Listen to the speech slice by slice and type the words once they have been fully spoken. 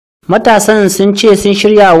Matasan sun ce sun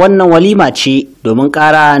shirya wannan walima ce domin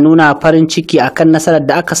ƙara nuna farin ciki akan nasarar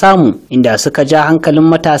da aka samu, inda suka ja hankalin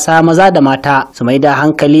matasa maza da mata su mai da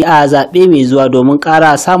hankali a zaɓe mai zuwa domin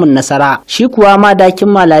ƙara samun nasara. Shi kuwa madakin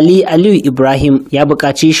Malali Aliyu Ibrahim ya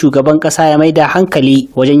buƙaci shugaban ƙasa ya mai da hankali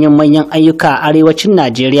wajen yin manyan ayyuka a arewacin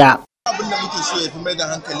Najeriya. Abin da muke so ya fi mai da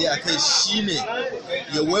hankali a kai shine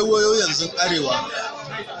ya waiwayo yanzu arewa,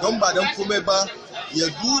 don ba don komai ba ya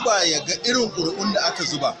duba ya ga irin ƙuri'un da aka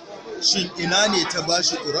zuba, shin ina ne ta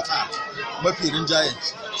bashi ƙuri'a mafi rinjaye,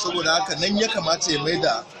 saboda haka nan ya kamata ya mai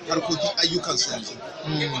da harkokin ayyukansu yanzu,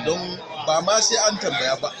 don ba ma sai an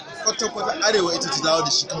tambaya ba, kwata-kwata arewa ita ta dawo da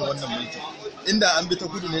shi kan wannan mulki. Inda an bi ta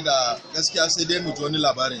kudu ne da gaskiya sai dai mu ji wani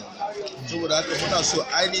labarin, saboda haka muna so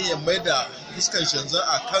ainihin mai da fuskan yanzu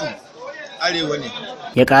a kan arewa ne.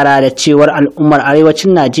 Ya kara da cewar al'ummar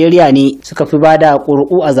arewacin Najeriya ne suka fi bada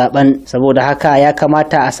ƙuri'u a zaben, saboda haka ya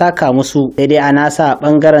kamata a saka musu. Sai dai a nasa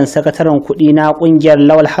bangaren sakataren kuɗi na ƙungiyar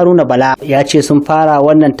Lawal Haruna Bala ya ce sun fara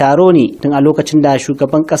wannan taro ne tun a lokacin da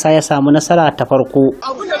shugaban ƙasa ya samu nasara ta farko.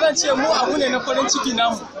 Abu da zan ce mu abu ne na farin ciki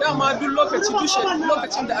namu, dama duk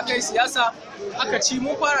lokacin da aka yi siyasa aka ci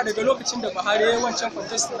mun fara daga lokacin da Buhari ya yi wancan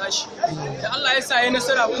contest nashi, da Allah ya sa ya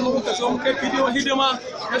nasara kuma muka zo muka bidiyo hidima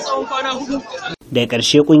na tsawon kwana 4. Daga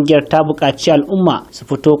ƙarshe ƙungiyar ta buƙaci al'umma su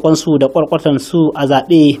fito kwansu da kwarkwatan su a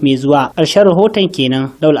zaɓe mai zuwa. Ƙarshen rahoton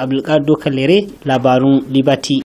kenan. Daul Abdulkadir Kalere, labarun Liberty.